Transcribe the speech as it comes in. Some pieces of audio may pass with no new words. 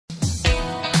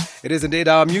It is indeed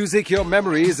our music, your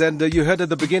memories, and you heard at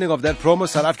the beginning of that promo,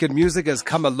 South African music has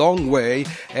come a long way,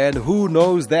 and who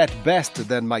knows that best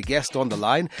than my guest on the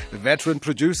line, veteran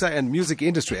producer and music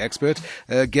industry expert,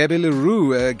 Gabi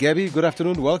Roux. Gabi, good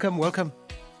afternoon, welcome.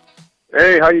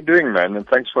 Hey, how you doing, man? And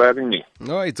thanks for having me.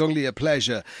 No, it's only a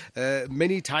pleasure.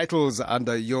 Many titles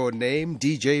under your name: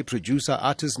 DJ, producer,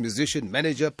 artist, musician,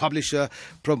 manager, publisher,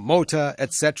 promoter,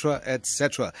 etc.,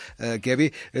 etc.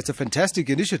 Gabi, it's a fantastic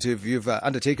initiative you've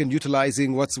undertaken,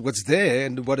 utilizing what's there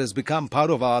and what has become part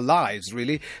of our lives,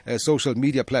 really, social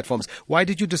media platforms. Why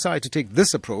did you decide to take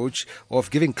this approach of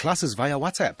giving classes via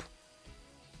WhatsApp?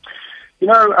 You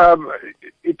know,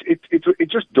 it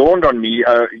just dawned on me.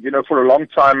 For a long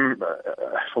time,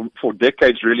 for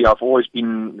decades, really, I've always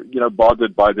been,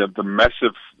 bothered by the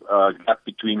massive gap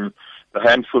between the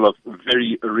handful of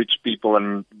very rich people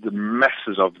and the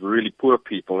masses of really poor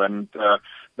people, and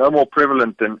no more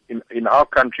prevalent than in our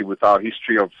country with our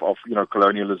history of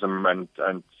colonialism and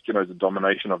the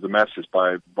domination of the masses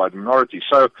by the minority.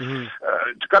 So,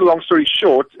 to cut a long story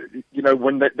short,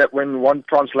 when one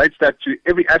translates that to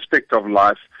every aspect of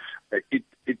life, it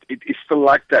is still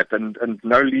like that, and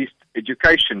no least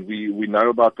education. We know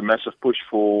about the massive push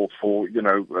for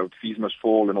fees must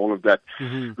fall and all of that,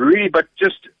 really, but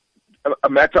just a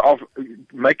matter of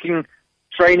making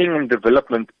training and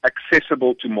development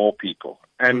accessible to more people.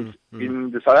 And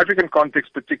in the South African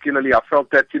context particularly, I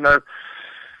felt that,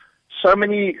 so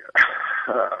many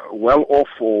well-off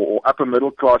or upper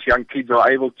middle-class young kids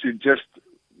are able to just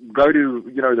go to,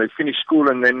 they finish school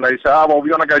and then they say,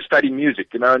 we want to go study music,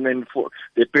 and then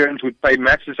their parents would pay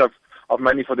masses of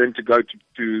money for them to go to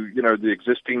the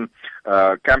existing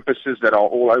campuses that are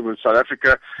all over South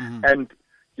Africa. And,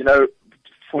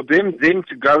 for them then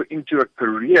to go into a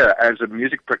career as a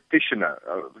music practitioner,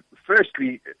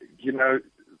 firstly,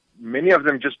 many of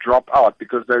them just drop out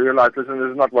because they realize, listen,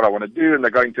 this is not what I want to do, and they're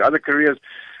going to other careers.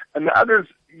 And the others,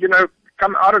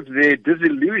 come out of their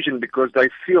disillusion because they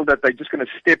feel that they're just going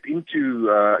to step into,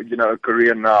 a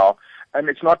career now, and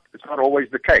it's not always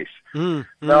the case.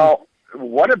 Now,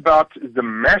 what about the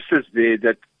masses there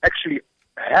that actually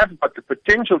have got the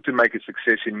potential to make a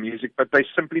success in music, but they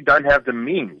simply don't have the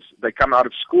means? They come out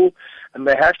of school and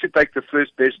they have to take the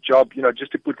first best job,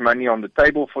 just to put money on the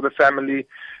table for the family.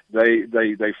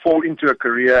 They fall into a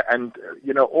career, and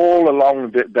all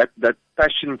along that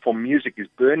passion for music is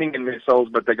burning in their souls,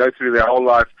 but they go through their whole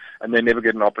life and they never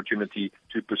get an opportunity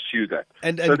to pursue that.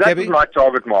 And so that's Gabi, my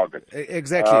target market.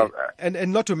 Exactly.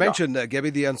 And not to mention,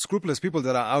 Gabi, the unscrupulous people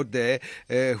that are out there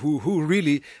who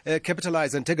really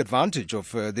capitalize and take advantage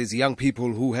of these young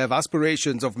people who have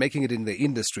aspirations of making it in the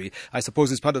industry. I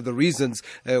suppose it's part of the reasons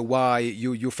why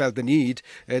you felt the need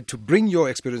to bring your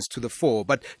experience to the fore.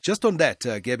 But just on that,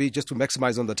 Gabi, just to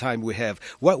maximize on the time we have,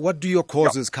 what do your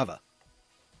courses cover?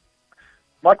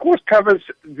 My course covers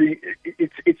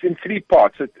it's in three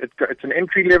parts. It's an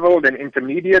entry level, then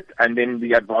intermediate, and then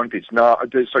the advantage. At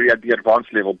the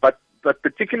advanced level. But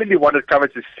particularly what it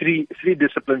covers is three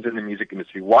disciplines in the music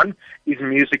industry. One is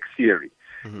music theory.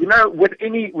 With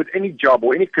any job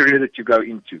or any career that you go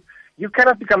into, you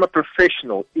cannot become a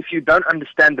professional if you don't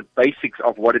understand the basics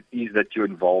of what it is that you're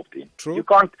involved in. True. You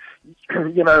can't,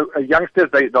 youngsters,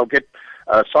 they'll get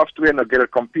software and they'll get a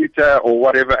computer or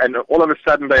whatever, and all of a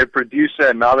sudden they're a producer,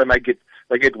 and now they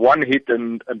get one hit,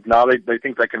 and now they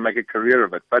think they can make a career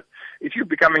of it. But if you're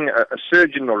becoming a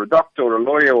surgeon or a doctor or a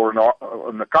lawyer or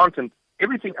an accountant,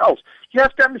 everything else, you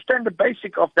have to understand the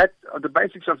basics of that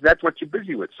what you're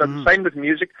busy with. So the same with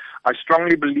music. I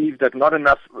strongly believe that not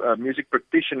enough music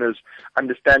practitioners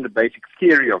understand the basic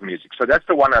theory of music. So that's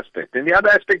the one aspect. And the other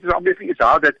aspect is obviously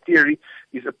how that theory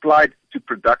is applied to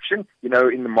production, in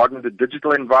the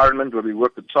digital environment where we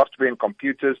work with software and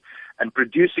computers, and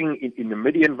producing in the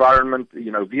MIDI environment,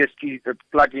 VST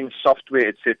plugins, software,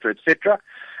 etc.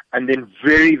 And then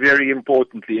very, very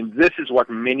importantly, and this is what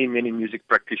many, many music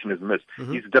practitioners miss,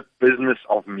 is the business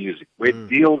of music, where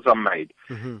deals are made.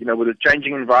 With a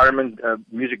changing environment,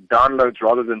 music downloads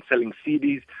rather than selling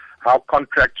CDs, how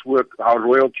contracts work, how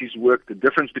royalties work, the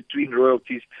difference between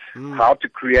royalties, how to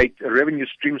create revenue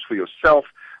streams for yourself,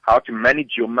 how to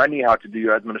manage your money, how to do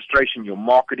your administration, your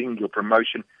marketing, your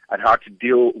promotion, and how to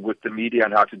deal with the media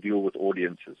and how to deal with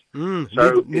audiences.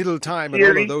 So middle time and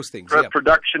all of those things.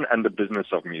 Production and the business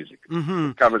of music.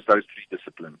 It covers those three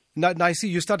disciplines. Now, I see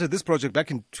you started this project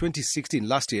back in 2016,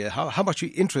 last year. How much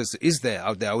interest is there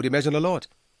out there? I would imagine a lot.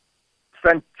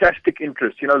 fantastic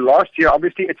interest. Last year,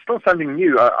 obviously, it's still something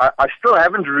new. I still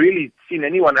haven't really seen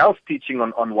anyone else teaching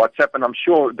on WhatsApp, and I'm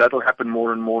sure that'll happen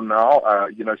more and more now.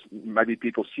 Maybe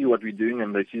people see what we're doing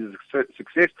and they see the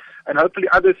success, and hopefully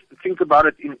others think about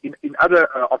it in other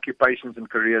occupations and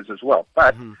careers as well.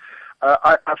 But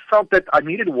I felt that I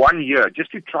needed 1 year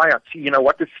just to try out, see,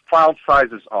 what the file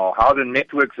sizes are, how the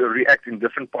networks react in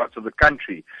different parts of the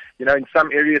country. In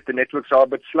some areas the networks are a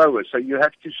bit slower, so you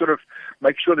have to sort of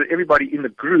make sure that everybody in the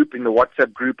group, in the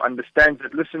WhatsApp group, understands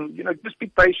that, listen, just be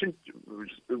patient.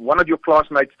 One of your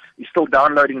classmates is still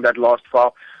downloading that last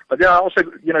file. But then I also,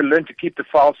 learned to keep the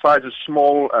file sizes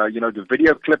small. The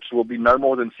video clips will be no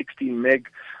more than 16 meg.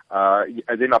 And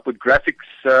then I put graphics,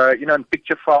 and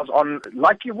picture files on,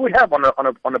 like you would have on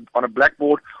a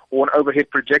blackboard or an overhead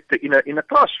projector in a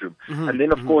classroom. And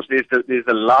then, of course, there's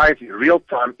the live,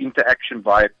 real-time interaction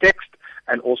via text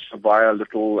and also via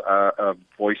little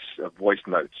voice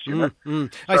notes. So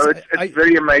it's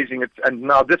very amazing. And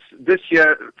now this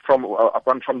year, from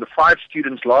the 5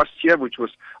 students last year, which was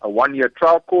a 1-year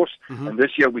trial course, and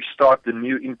this year we start the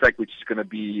new intake, which is going to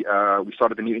be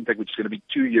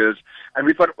 2 years, and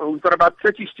we've got about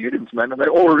 30 students, man, and they're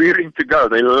all rearing to go.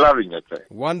 They're loving it.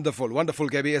 Wonderful,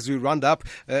 Gabi. As we round up,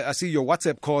 I see your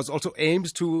WhatsApp course also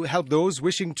aims to help those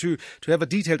wishing to have a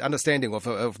detailed understanding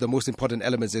of the most important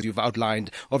elements that you've outlined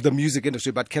of the music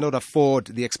industry, but cannot afford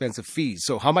the expensive fees.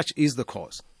 So how much is the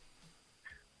course?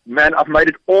 Man, I've made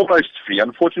it almost free.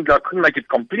 Unfortunately, I couldn't make it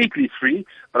completely free,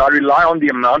 but I rely on the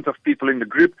amount of people in the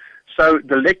group. So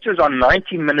the lectures are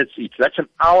 90 minutes each. That's an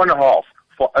hour and a half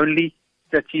for only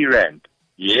 30 Rand.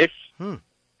 Yes, 30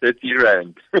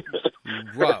 Rand.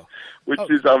 Wow. Which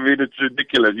is, it's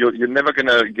ridiculous. You're never going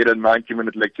to get a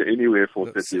 90-minute lecture anywhere for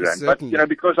 30 Rand. Certainly. But,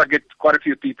 because I get quite a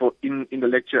few people in the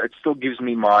lecture, it still gives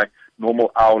me my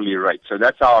normal hourly rate. So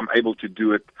that's how I'm able to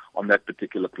do it on that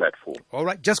particular platform. All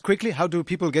right. Just quickly, how do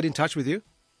people get in touch with you?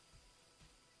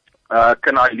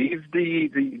 Can I leave the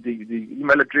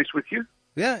email address with you?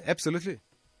 Yeah, absolutely.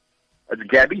 It's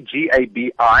Gabi,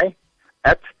 Gabi,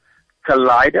 at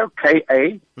Kaleido,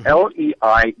 Kaleido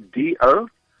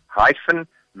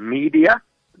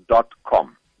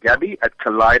 -media.com. Gabi at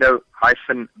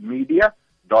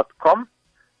Kaleido-media.com.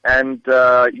 And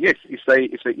yes, if they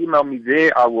email me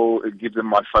there, I will give them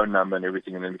my phone number and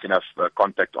everything, and then we can have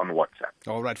contact on WhatsApp.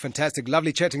 All right, fantastic.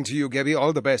 Lovely chatting to you, Gabi.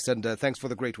 All the best, and thanks for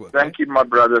the great work. Thank you, my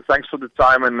brother. Thanks for the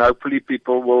time, and hopefully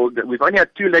people will... We've only had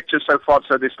 2 lectures so far,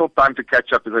 so there's still time to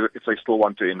catch up if they still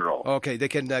want to enroll. Okay, they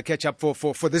can catch up for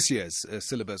this year's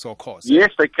syllabus or course.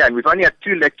 Yes, they can. We've only had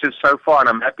 2 lectures so far, and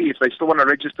I'm happy. If they still want to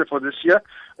register for this year,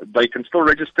 they can still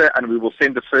register, and we will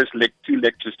send the first 2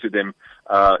 lectures to them,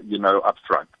 up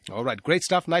front. All right, great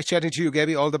stuff. Nice chatting to you,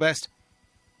 Gabi. All the best.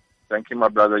 Thank you, my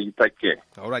brother. You take care.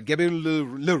 All right, Gabi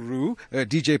Roux,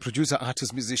 DJ, producer,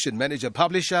 artist, musician, manager,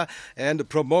 publisher, and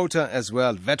promoter as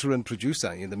well, veteran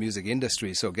producer in the music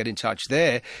industry. So get in touch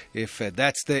there if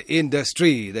that's the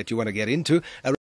industry that you want to get into.